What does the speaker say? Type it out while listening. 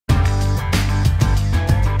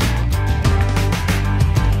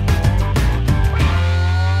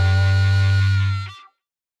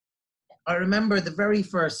I remember the very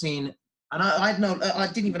first scene, and I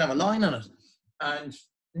didn't even have a line on it. And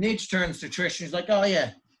Nidge turns to Trish, and she's like, "Oh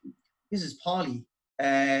yeah, this is Polly,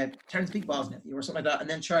 Terence Bigballs nephew," or something like that. And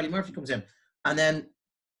then Charlie Murphy comes in, and then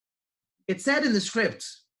it said in the script,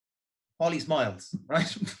 Polly smiles,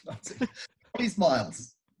 right? Polly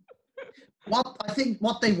smiles. I think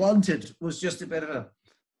what they wanted was just a bit of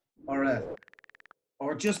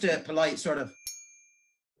or just a polite sort of.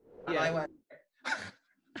 And I went,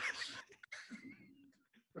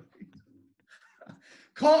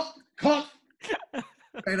 cut.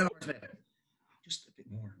 Right over to it. Just a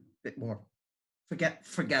bit more.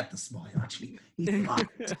 Forget the smile. Actually, he's like,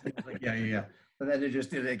 yeah. But then they just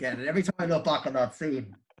did it again, and every time I look back on that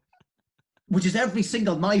scene, which is every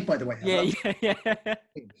single night, by the way.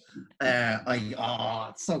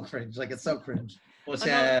 It's so cringe. Like, it's so cringe. But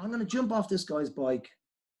I'm going to jump off this guy's bike,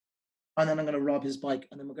 and then I'm going to rob his bike,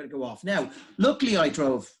 and then we're going to go off. Now, luckily, I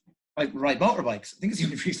ride motorbikes. I think it's the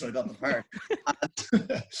only reason I got the part.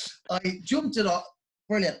 And I jumped it off.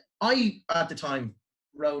 Brilliant. I, at the time,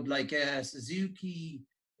 rode like a Suzuki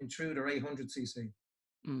Intruder 800cc.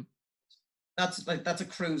 That's a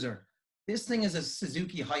cruiser. This thing is a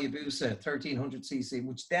Suzuki Hayabusa 1300cc,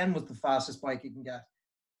 which then was the fastest bike you can get.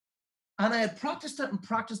 And I had practiced it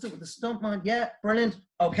with the stuntman. Yeah, brilliant.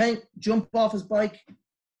 Okay, jump off his bike.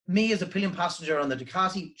 Me as a pillion passenger on the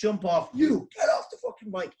Ducati, jump off. You get off the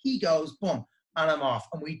fucking bike. He goes, boom, and I'm off.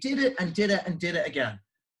 And we did it and did it and did it again.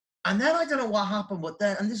 And then I don't know what happened, but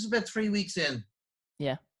then, and this is about 3 weeks in.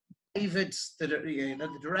 Yeah. David, the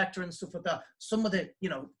director and stuff like that. Some of the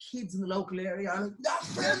kids in the local area are like, "That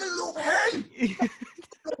film is Love Hay.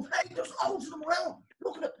 There's loads of them around.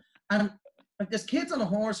 Look at it." And like, there's kids on the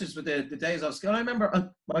horses with the days off school. I remember.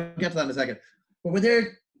 I'll get to that in a second. But we're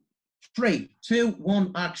there. 3, 2,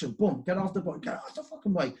 1, action. Boom. Get off the bike. Get off the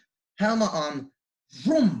fucking bike. Helmet on.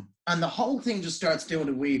 Vroom. And the whole thing just starts doing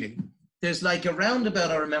a wheelie. There's like a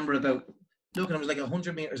roundabout I remember about. Looking, it was like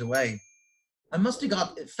 100 meters away.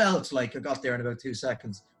 It felt like I got there in about 2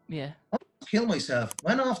 seconds. Yeah. I killed myself,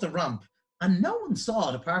 went off the ramp, and no one saw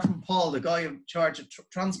it apart from Paul, the guy in charge of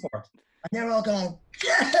transport. And they're all going,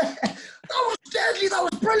 "Yeah, that was deadly, that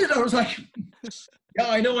was brilliant." I was like, "Yeah,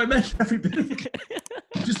 I know, I meant every bit of it."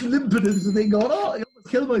 Just limping into the thing going, "Oh, I almost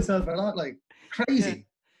killed myself." Or not, like, crazy.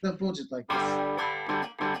 The budget, like.